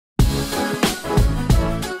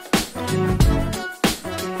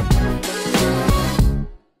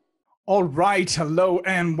All right, hello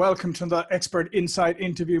and welcome to the Expert Insight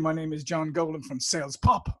interview. My name is John Golan from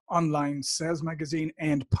SalesPOP, online sales magazine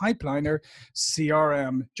and Pipeliner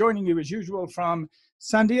CRM. Joining you as usual from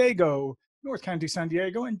San Diego, North County, San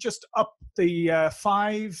Diego, and just up the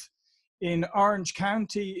 5 in Orange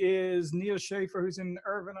County is Neal Schaffer, who's in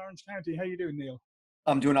Irvine, Orange County. How you doing, Neal?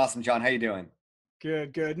 I'm doing awesome, John. How you doing?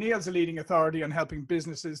 Good, good. Neal's a leading authority on helping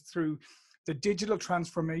businesses through the digital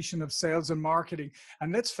transformation of sales and marketing.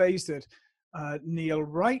 And let's face it, Neal,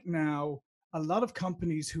 right now, a lot of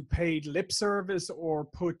companies who paid lip service or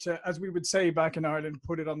put, as we would say back in Ireland,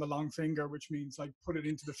 put it on the long finger, which means like put it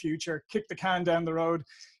into the future, kick the can down the road,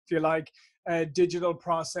 if you like, digital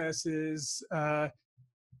processes are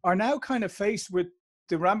now kind of faced with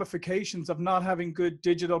the ramifications of not having good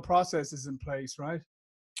digital processes in place, right?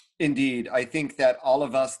 Indeed. I think that all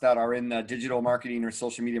of us that are in the digital marketing or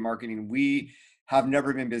social media marketing, we have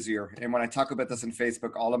never been busier. And when I talk about this on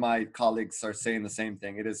Facebook, all of my colleagues are saying the same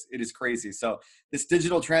thing. It is crazy. So this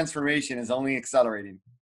digital transformation is only accelerating.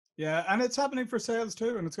 Yeah, and it's happening for sales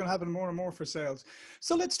too, and it's going to happen more and more for sales.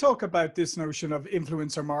 So let's talk about this notion of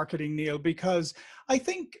influencer marketing, Neal, because I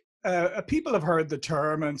think people have heard the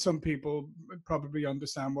term, and some people probably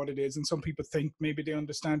understand what it is, and some people think maybe they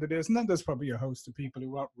understand it is, and then there's probably a host of people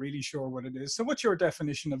who aren't really sure what it is. So what's your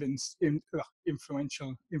definition of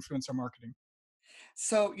influencer marketing?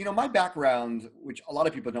 So, my background, which a lot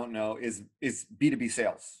of people don't know, is B2B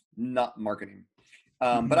sales, not marketing.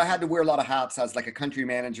 But I had to wear a lot of hats as like a country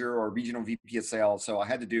manager or regional VP of sales. So I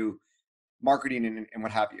had to do marketing and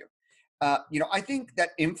what have you. I think that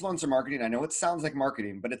influencer marketing, I know it sounds like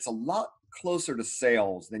marketing, but it's a lot closer to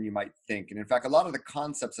sales than you might think. And in fact, a lot of the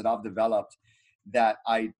concepts that I've developed that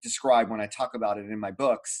I describe when I talk about it in my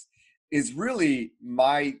books is really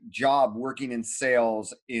my job working in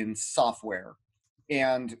sales in software.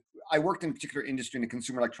 And I worked in a particular industry, in the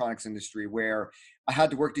consumer electronics industry, where I had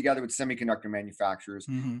to work together with semiconductor manufacturers.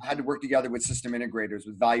 I had to work together with system integrators,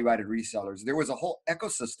 with value-added resellers. There was a whole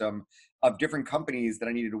ecosystem of different companies that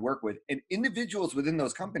I needed to work with, and individuals within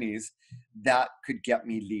those companies that could get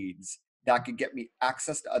me leads, that could get me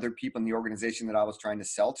access to other people in the organization that I was trying to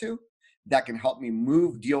sell to, that can help me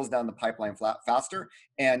move deals down the pipeline faster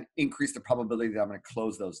and increase the probability that I'm going to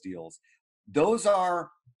close those deals. Those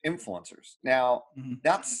are influencers. Now,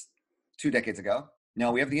 that's 2 decades ago.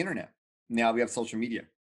 Now we have the internet. Now we have social media.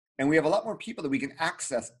 And we have a lot more people that we can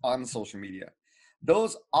access on social media.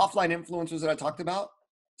 Those offline influencers that I talked about,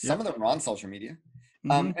 some of them are on social media.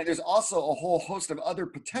 And there's also a whole host of other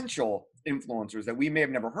potential influencers that we may have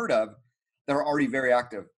never heard of that are already very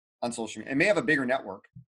active on social media and may have a bigger network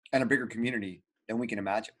and a bigger community than we can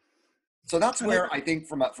imagine. So that's where I think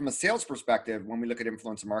from a sales perspective, when we look at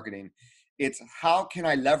influencer marketing, it's how can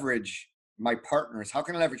I leverage my partners? How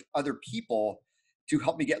can I leverage other people to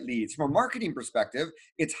help me get leads? From a marketing perspective,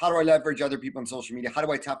 it's how do I leverage other people on social media? How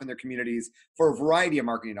do I tap in their communities for a variety of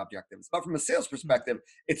marketing objectives? But from a sales perspective,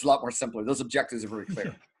 it's a lot more simpler. Those objectives are very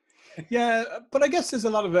clear. Yeah, but I guess there's a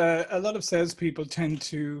lot of salespeople tend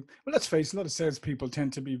to, well, let's face it, a lot of salespeople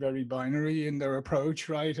tend to be very binary in their approach,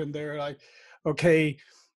 right? And they're like, okay,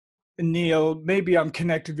 Neal, maybe I'm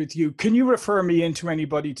connected with you. Can you refer me into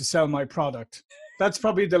anybody to sell my product? That's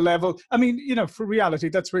probably the level. I mean, for reality,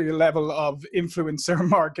 that's really the level of influencer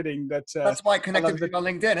marketing. That's why I connected with you on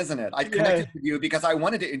LinkedIn, isn't it? I connected with you because I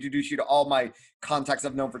wanted to introduce you to all my contacts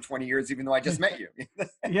I've known for 20 years, even though I just met you.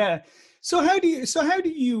 Yeah. So how do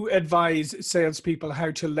you advise salespeople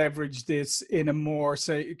how to leverage this in a more,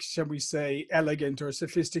 shall we say, elegant or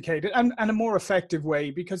sophisticated and a more effective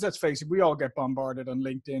way? Because let's face it, we all get bombarded on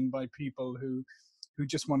LinkedIn by people who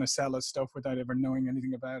just want to sell us stuff without ever knowing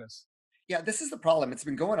anything about us. Yeah, this is the problem. It's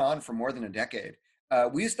been going on for more than a decade.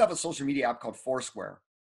 We used to have a social media app called Foursquare,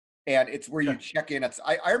 and it's where you check in.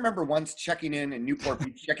 I remember once checking in Newport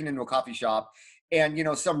Beach, checking into a coffee shop, and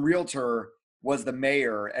some realtor was the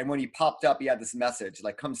mayor, and when he popped up, he had this message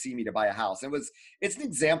like, "Come see me to buy a house." It's an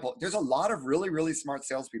example. There's a lot of really, really smart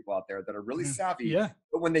salespeople out there that are really savvy,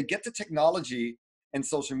 but when they get to technology and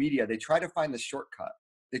social media, they try to find the shortcut.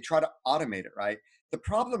 They try to automate it, right? The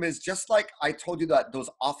problem is, just like I told you, that those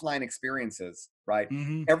offline experiences, right?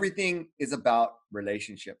 Everything is about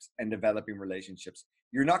relationships and developing relationships.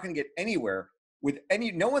 You're not going to get anywhere with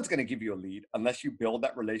no one's going to give you a lead unless you build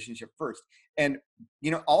that relationship first. And,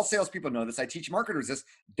 all salespeople know this. I teach marketers this: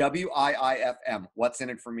 WIIFM. What's in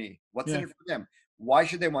it for me? What's in it for them? Why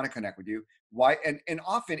should they want to connect with you? Why? And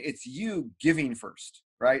often it's you giving first,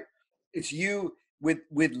 right? It's you with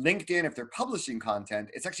LinkedIn. If they're publishing content,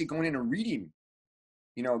 it's actually going in and reading.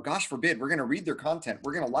 Gosh forbid, we're going to read their content.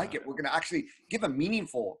 We're going to like it. We're going to actually give a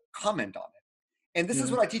meaningful comment on it. And this is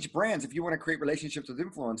Yeah. what I teach brands. If you want to create relationships with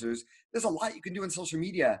influencers, there's a lot you can do in social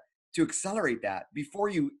media to accelerate that before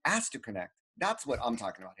you ask to connect. That's what I'm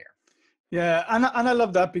talking about here. Yeah, and I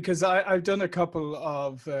love that because I've done a couple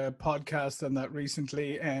of podcasts on that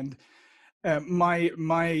recently, and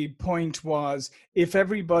my point was, if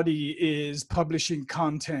everybody is publishing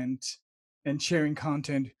content and sharing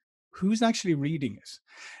content, who's actually reading it?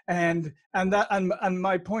 And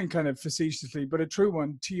my point, kind of facetiously, but a true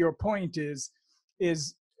one, to your point, is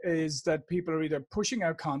is that people are either pushing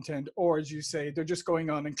out content, or, as you say, they're just going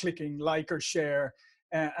on and clicking like or share,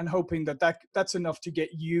 and hoping that that's enough to get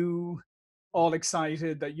you all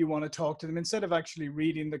excited that you want to talk to them, instead of actually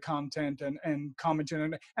reading the content and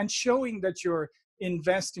commenting and showing that you're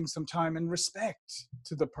investing some time and respect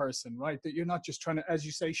to the person, right? That you're not just trying to, as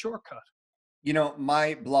you say, shortcut. You know,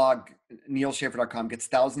 my blog, nealschaffer.com, gets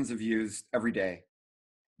thousands of views every day,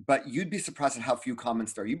 but you'd be surprised at how few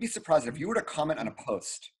comments there are. You'd be surprised if you were to comment on a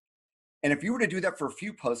post. And if you were to do that for a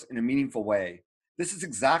few posts in a meaningful way, this is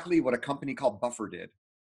exactly what a company called Buffer did.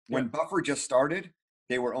 Yeah. When Buffer just started,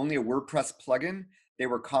 they were only a WordPress plugin. They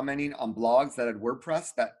were commenting on blogs that had WordPress,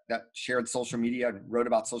 that shared social media and wrote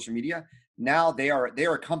about social media. Now they are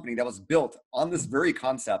a company that was built on this very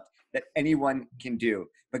concept that anyone can do.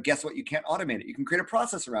 But guess what? You can't automate it. You can create a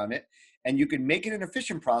process around it, and you can make it an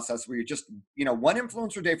efficient process where you're just, one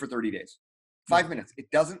influencer a day for 30 days, Yeah. 5 minutes.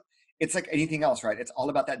 It's like anything else, right? It's all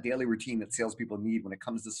about that daily routine that salespeople need when it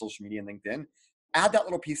comes to social media and LinkedIn. Add that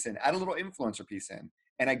little piece in, add a little influencer piece in,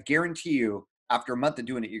 and I guarantee you, after a month of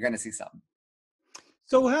doing it, you're going to see something.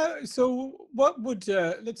 So what would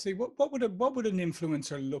let's see, what would an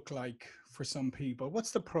influencer look like for some people?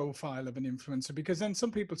 What's the profile of an influencer? Because then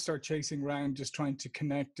some people start chasing around, just trying to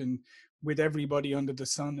connect and with everybody under the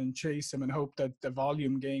sun and chase them and hope that the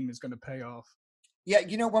volume game is going to pay off. Yeah,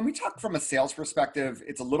 when we talk from a sales perspective,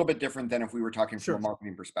 it's a little bit different than if we were talking from a Sure.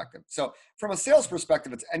 marketing perspective. So from a sales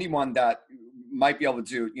perspective, it's anyone that might be able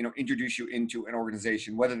to, introduce you into an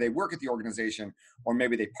organization, whether they work at the organization or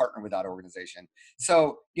maybe they partner with that organization.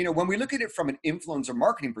 So, when we look at it from an influencer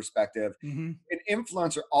marketing perspective, Mm-hmm. an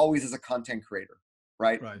influencer always is a content creator,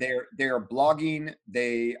 right? Right. They are blogging,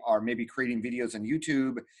 they are maybe creating videos on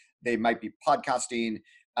YouTube, they might be podcasting.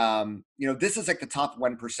 This is like the top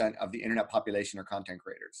 1% of the internet population are content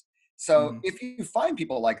creators. So Mm-hmm. if you find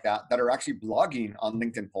people like that are actually blogging on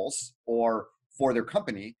LinkedIn Pulse or for their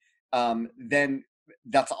company, then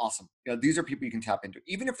that's awesome. These are people you can tap into,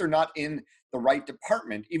 even if they're not in the right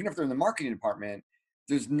department, even if they're in the marketing department.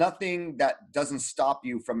 There's nothing that doesn't stop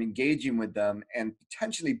you from engaging with them and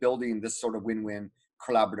potentially building this sort of win-win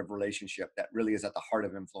collaborative relationship that really is at the heart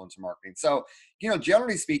of influencer marketing. So,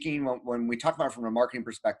 generally speaking, when we talk about it from a marketing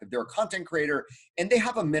perspective, they're a content creator and they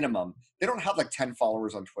have a minimum. They don't have like 10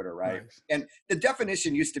 followers on Twitter, right? Right. And the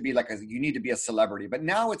definition used to be like, you need to be a celebrity. But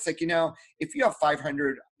now it's like, if you have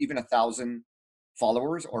 500, even 1,000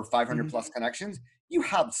 followers or 500 Mm-hmm. plus connections, you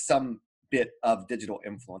have some bit of digital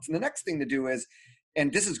influence. And the next thing to do is,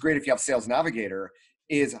 and this is great if you have Sales Navigator,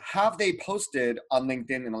 is have they posted on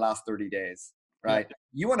LinkedIn in the last 30 days? Yeah. Right?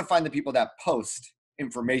 You want to find the people that post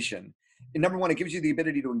information. And number one, it gives you the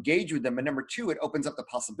ability to engage with them. And number two, it opens up the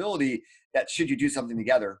possibility that should you do something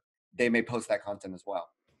together, they may post that content as well.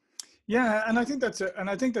 Yeah, and I think that's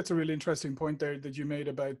a really interesting point there that you made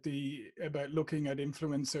about looking at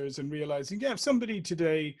influencers and realizing, yeah, if somebody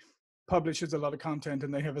today publishes a lot of content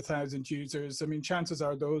and they have 1,000 users, I mean, chances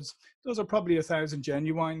are those are probably 1,000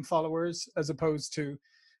 genuine followers, as opposed to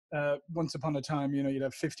once upon a time, you'd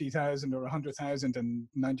have 50,000 or 100,000, and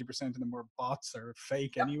 90% of them were bots or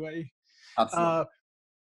fake Yep, anyway. absolutely.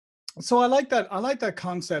 So I like that. I like that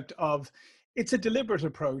concept of, it's a deliberate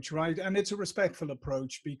approach, right? And it's a respectful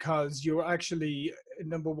approach, because you're actually,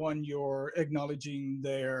 number one, you're acknowledging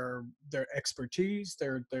their expertise,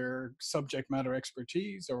 their subject matter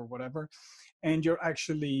expertise or whatever, and you're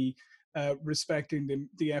actually respecting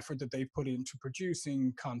the effort that they put into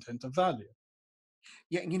producing content of value.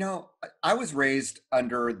 Yeah, I was raised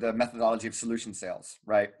under the methodology of solution sales,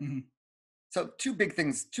 right? Mm-hmm. So two big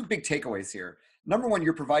takeaways here. Number one,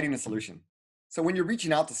 you're providing a solution. So when you're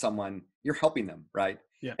reaching out to someone, you're helping them, right?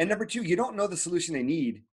 Yeah. And number two, you don't know the solution they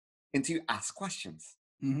need until you ask questions.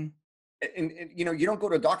 Mm-hmm. And you don't go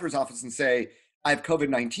to a doctor's office and say, I have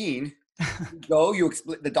COVID-19. You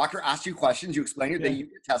explain, the doctor asks you questions, you explain it, Yeah. you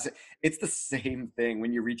test it. It's the same thing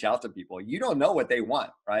when you reach out to people. You don't know what they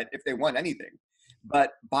want, right? If they want anything.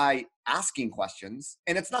 But by asking questions,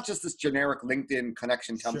 and it's not just this generic LinkedIn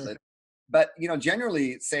connection template, Sure. but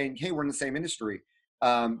generally saying, hey, we're in the same industry.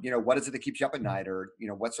 What is it that keeps you up at night? Or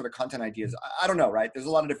what sort of content ideas? I don't know, right? There's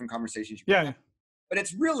a lot of different conversations you can Yeah. have. But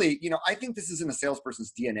it's really, I think this is in a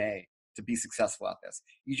salesperson's DNA. to be successful at this.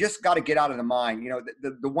 You just got to get out of the mind.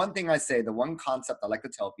 The one thing I say, the one concept I like to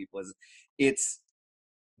tell people is it's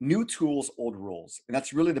new tools, old rules. And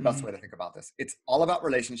that's really the best Mhm. way to think about this. It's all about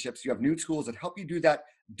relationships. You have new tools that help you do that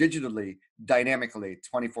digitally, dynamically,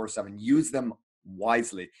 24/7. Use them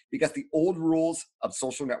wisely, because the old rules of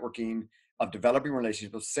social networking, of developing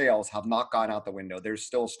relationships, of sales have not gone out the window. They're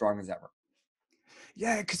still as strong as ever.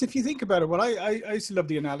 Yeah, because if you think about it, well, I used to love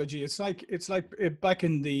the analogy. It's like back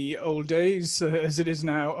in the old days, as it is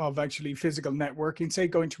now, of actually physical networking. Say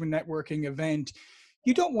going to a networking event,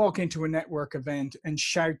 you don't walk into a network event and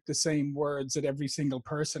shout the same words at every single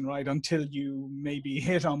person, right? Until you maybe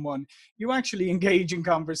hit on one. You actually engage in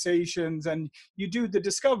conversations and you do the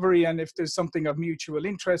discovery. And if there's something of mutual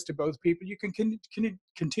interest to both people, you can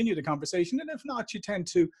continue the conversation. And if not, you tend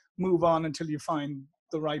to move on until you find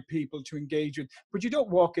the right people to engage with. But you don't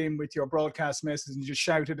walk in with your broadcast message and just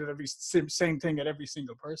shout it at every same thing at every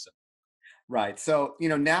single person. Right. So,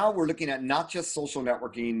 now we're looking at not just social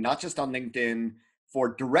networking, not just on LinkedIn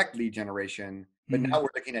for direct lead generation, but Mhm. now we're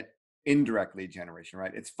looking at indirect lead generation,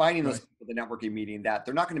 right? It's finding those Right. people at the networking meeting that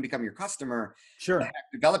they're not going to become your customer, but Sure. heck,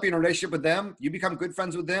 developing a relationship with them, you become good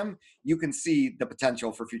friends with them, you can see the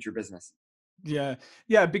potential for future business. Yeah.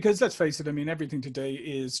 Yeah. Because let's face it, I mean, everything today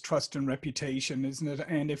is trust and reputation, isn't it?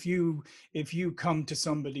 And if you come to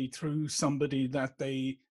somebody through somebody that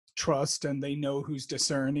they trust and they know who's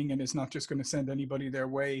discerning and is not just going to send anybody their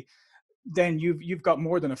way, then you've got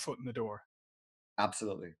more than a foot in the door.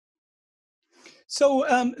 Absolutely. So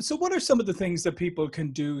what are some of the things that people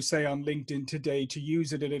can do, say, on LinkedIn today to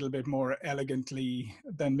use it a little bit more elegantly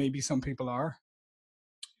than maybe some people are?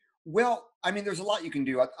 Well, I mean, there's a lot you can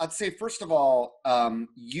do. I'd say, first of all,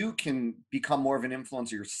 you can become more of an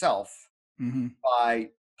influencer yourself Hmm.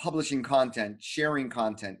 by publishing content, sharing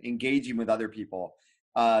content, engaging with other people.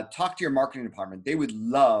 Talk to your marketing department. They would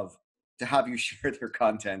love to have you share their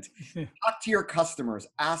content. Talk to your customers.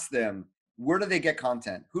 Ask them, where do they get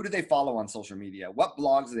content? Who do they follow on social media? What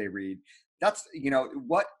blogs do they read? That's,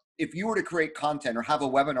 what if you were to create content or have a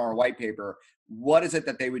webinar or white paper, what is it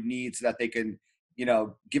that they would need so that they can,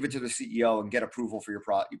 give it to the CEO and get approval for your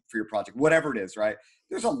project, whatever it is, right?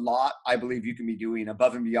 There's a lot I believe you can be doing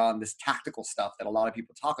above and beyond this tactical stuff that a lot of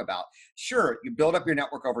people talk about. Sure, you build up your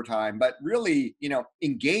network over time, but really,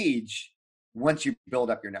 engage once you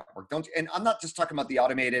build up your network. Don't, and I'm not just talking about the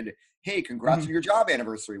automated, hey, congrats Hmm. on your job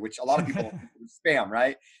anniversary, which a lot of people spam,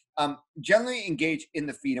 right? Generally engage in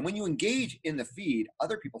the feed. And when you engage in the feed,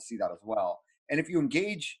 other people see that as well. And if you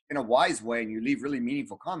engage in a wise way and you leave really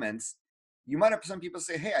meaningful comments, you might have some people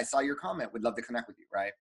say, hey, I saw your comment, would love to connect with you,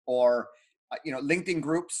 right? Or LinkedIn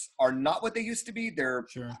groups are not what they used to be.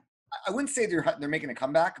 Sure. I wouldn't say they're making a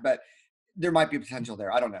comeback, but there might be potential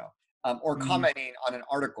there. I don't know. Or Hmm. commenting on an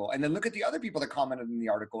article, and then look at the other people that commented in the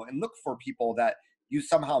article, and look for people that you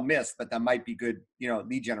somehow missed, but that might be good,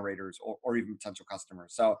 lead generators or even potential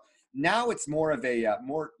customers. So now it's more of a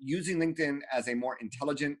more using LinkedIn as a more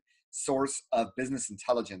intelligent source of business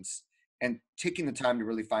intelligence, and taking the time to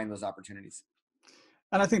really find those opportunities.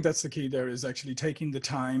 And I think that's the key there, is actually taking the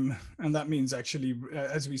time. And that means actually,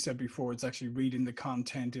 as we said before, it's actually reading the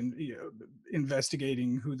content and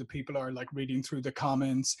investigating who the people are, like reading through the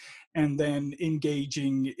comments and then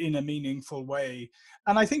engaging in a meaningful way.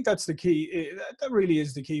 And I think that's the key. That really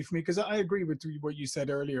is the key for me, because I agree with what you said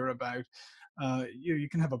earlier about you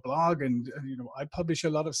can have a blog and I publish a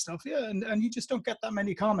lot of stuff, yeah, and you just don't get that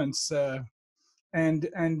many comments.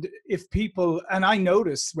 And if people, and I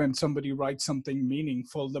notice when somebody writes something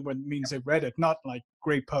meaningful, that when it means they read it, not like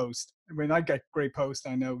great post. When I get great post,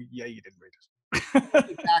 I know, yeah, you didn't read it.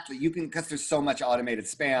 Exactly. You can, because there's so much automated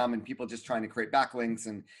spam and people just trying to create backlinks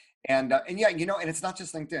and yeah, and it's not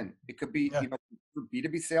just LinkedIn. It could be, Yeah. for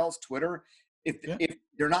B2B sales, Twitter. If Yeah. if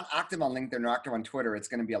they're not active on LinkedIn or active on Twitter, it's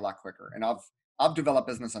going to be a lot quicker. And I've developed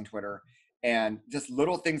business on Twitter, and just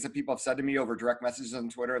little things that people have said to me over direct messages on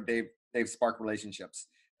Twitter, they've sparked relationships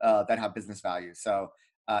that have business value. So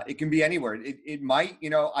it can be anywhere. It might,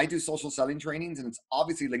 I do social selling trainings, and it's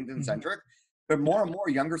obviously LinkedIn Hmm. centric. But Yeah. more and more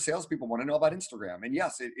younger salespeople want to know about Instagram. And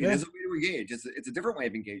yes, it Yeah. is a way to engage. It's a different way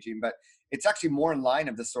of engaging, but it's actually more in line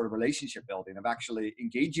of this sort of relationship building, of actually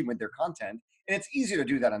engaging with their content. And it's easier to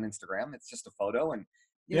do that on Instagram. It's just a photo and,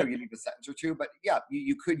 Yeah. you leave a sentence or two. But yeah,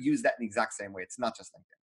 you could use that in the exact same way. It's not just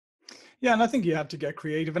LinkedIn. Yeah, and I think you have to get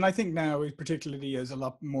creative. And I think now, particularly as a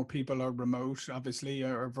lot more people are remote, obviously,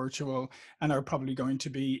 or virtual, and are probably going to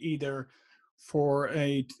be either for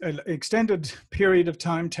a extended period of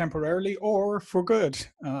time temporarily or for good.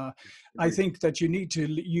 I Agreed. think that you need to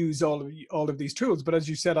use all of these tools. But as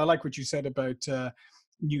you said, I like what you said about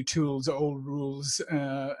new tools, old rules,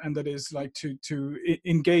 and that is like to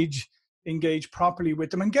engage engage properly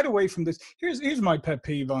with them and get away from this. Here's my pet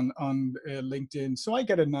peeve on LinkedIn. So I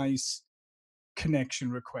get a nice connection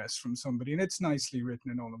request from somebody, and it's nicely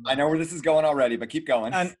written and all of I that. know where this is going already, but keep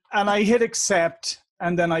going. And I hit accept,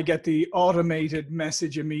 and then I get the automated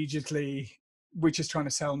message immediately, which is trying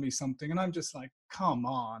to sell me something, and I'm just like, come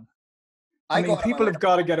on. I go mean, out of my people way. have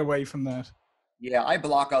got to get away from that. Yeah, I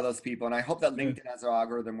block all those people, and I hope that Yeah, LinkedIn has an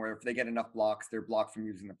algorithm where if they get enough blocks, they're blocked from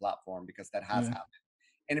using the platform, because that has yeah, happened.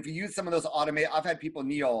 And if you use some of those automated, I've had people,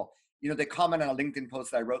 Neal, they comment on a LinkedIn post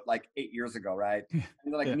that I wrote like 8 years ago, right? And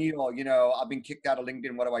they're like, yeah, Neal, I've been kicked out of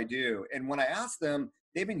LinkedIn. What do I do? And when I ask them,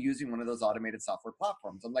 they've been using one of those automated software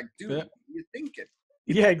platforms. I'm like, dude, yeah, what are you thinking?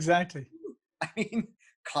 yeah, exactly. I mean,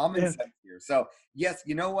 common Yeah, sense here. So yes,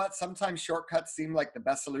 you know what? Sometimes shortcuts seem like the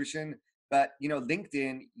best solution, but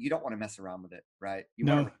LinkedIn, you don't want to mess around with it, right?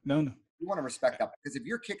 no, no, no. You want to respect that, because if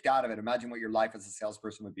you're kicked out of it, imagine what your life as a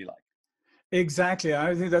salesperson would be like. Exactly.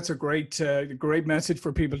 I think that's a great message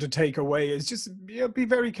for people to take away. Is just be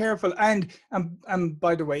very careful. And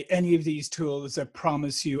by the way, any of these tools that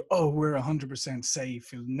promise you, oh, we're 100%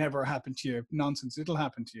 safe, it'll never happen to you, nonsense. It'll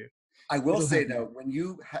happen to you. I will It'll say happen to though, you. when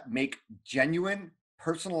you make genuine,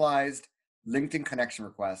 personalized LinkedIn connection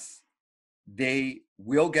requests, they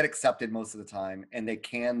will get accepted most of the time, and they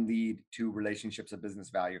can lead to relationships of business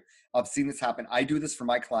value. I've seen this happen. I do this for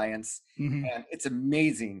my clients, Hmm. and it's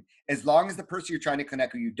amazing. As long as the person you're trying to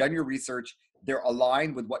connect with, you've done your research, they're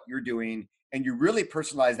aligned with what you're doing, and you really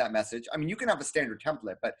personalize that message. I mean, you can have a standard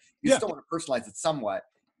template, but you Yeah. still want to personalize it somewhat.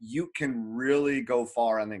 You can really go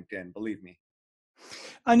far on LinkedIn, believe me.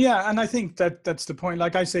 And yeah, and I think that's the point.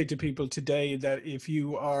 Like I say to people today, that if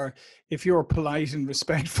you're polite and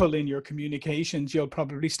respectful in your communications, you'll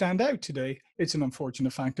probably stand out today. It's an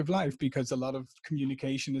unfortunate fact of life, because a lot of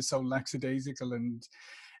communication is so lackadaisical and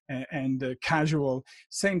casual.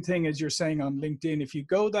 Same thing as you're saying on LinkedIn. If you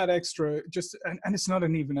go that extra, and it's not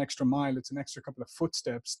an even extra mile, it's an extra couple of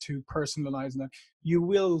footsteps to personalize that, you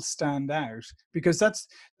will stand out, because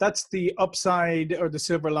that's the upside or the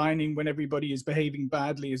silver lining when everybody is behaving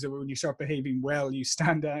badly, is that when you start behaving well, you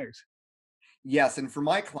stand out. Yes, and for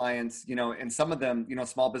my clients, and some of them,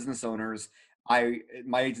 small business owners,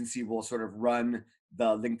 my agency will sort of run the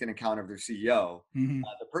LinkedIn account of their CEO, Hmm.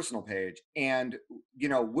 the personal page, and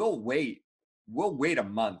we'll wait a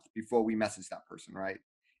month before we message that person, right?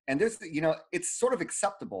 And it's sort of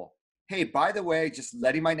acceptable. Hey, by the way, just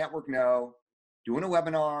letting my network know, doing a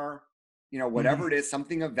webinar, Hmm. whatever it is,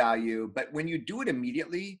 something of value. But when you do it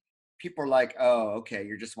immediately, people are like, oh, okay,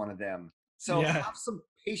 you're just one of them. So Yeah. have some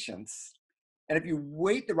patience, and if you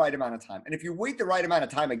wait the right amount of time, and if you wait the right amount of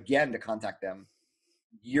time again to contact them,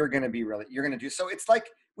 you're going to do. So it's like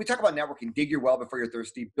we talk about networking: dig your well before you're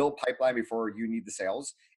thirsty, build pipeline before you need the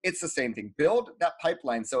sales. It's the same thing. Build that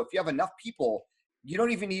pipeline. So if you have enough people, you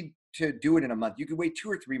don't even need to do it in a month. You could wait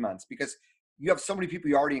 2 or 3 months, because you have so many people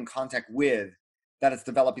you're already in contact with that it's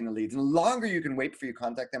developing the leads. And the longer you can wait before you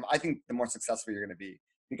contact them, I think the more successful you're going to be,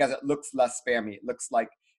 because it looks less spammy. It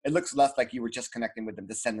looks less like you were just connecting with them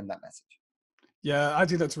to send them that message. Yeah, I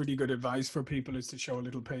think that's really good advice for people, is to show a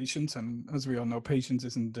little patience. And as we all know, patience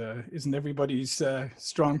isn't everybody's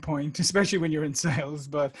strong point, especially when you're in sales.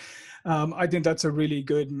 But I think that's a really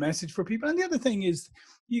good message for people. And the other thing is,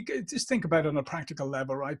 just think about it on a practical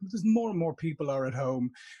level, right? Because more and more people are at home.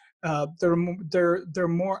 They're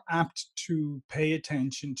more apt to pay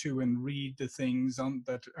attention to and read the things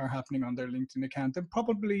that are happening on their LinkedIn account than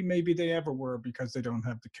probably maybe they ever were, because they don't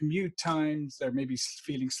have the commute times. They're maybe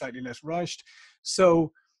feeling slightly less rushed.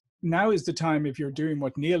 So now is the time, if you're doing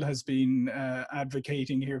what Neal has been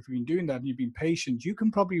advocating here, if you've been doing that and you've been patient, you can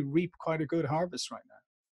probably reap quite a good harvest right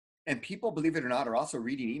And people, believe it or not, are also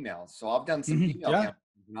reading emails. So I've done now. some Hmm. email Yeah, campaigns,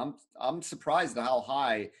 and I'm surprised at how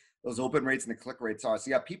high those open rates and the click rates are. So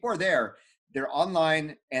yeah, people are there, they're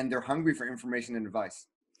online, and they're hungry for information and advice.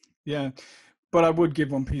 yeah. But I would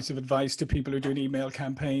give one piece of advice to people who are doing email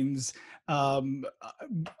campaigns. Um,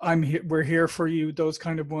 I'm here. We're here for you. Those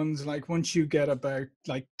kind of ones. Like once you get about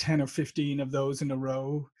like 10 or 15 of those in a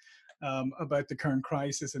row about the current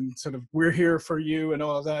crisis and sort of we're here for you and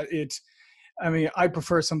all of that. I mean, I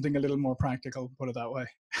prefer something a little more practical. Put it that way.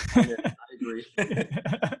 I agree.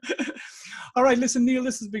 All right, listen, Neal,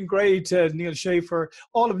 this has been great. Neal Schaffer.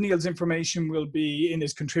 All of Neal's information will be in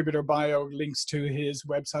his contributor bio, links to his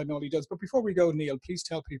website and all he does. But before we go, Neal, please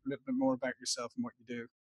tell people a little bit more about yourself and what you do.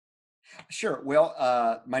 Sure.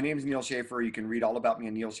 Well, my name is Neal Schaffer. You can read all about me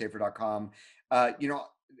at nealschaffer.com.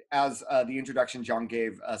 As the introduction John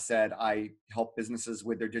gave said, I help businesses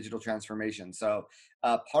with their digital transformation. So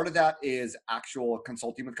part of that is actual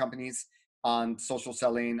consulting with companies. on social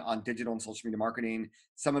selling, on digital and social media marketing.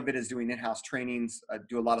 Some of it is doing in-house trainings,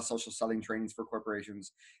 do a lot of social selling trainings for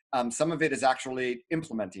corporations. Some of it is actually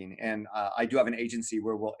implementing. And I do have an agency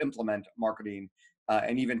where we'll implement marketing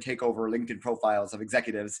and even take over LinkedIn profiles of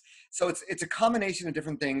executives. So it's a combination of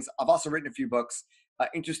different things. I've also written a few books.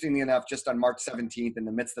 Interestingly enough, just on March 17th, in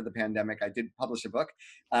the midst of the pandemic, I did publish a book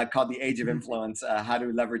called The Age of Influence, How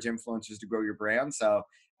to Leverage Influencers to Grow Your Brand. So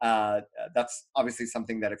that's obviously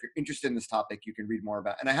something that if you're interested in this topic, you can read more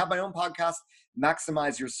about. And I have my own podcast,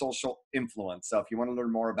 Maximize Your Social Influence. So if you want to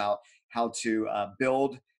learn more about how to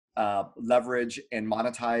build, leverage, and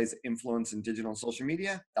monetize influence in digital and social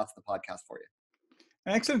media, that's the podcast for you.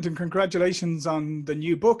 Excellent, and congratulations on the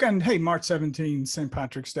new book. And hey, March 17, St.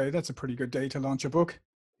 Patrick's Day, that's a pretty good day to launch a book.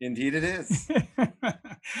 Indeed it is.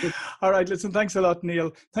 All right, listen, thanks a lot,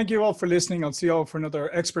 Neal. Thank you all for listening. I'll see you all for another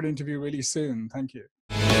expert interview really soon. Thank you.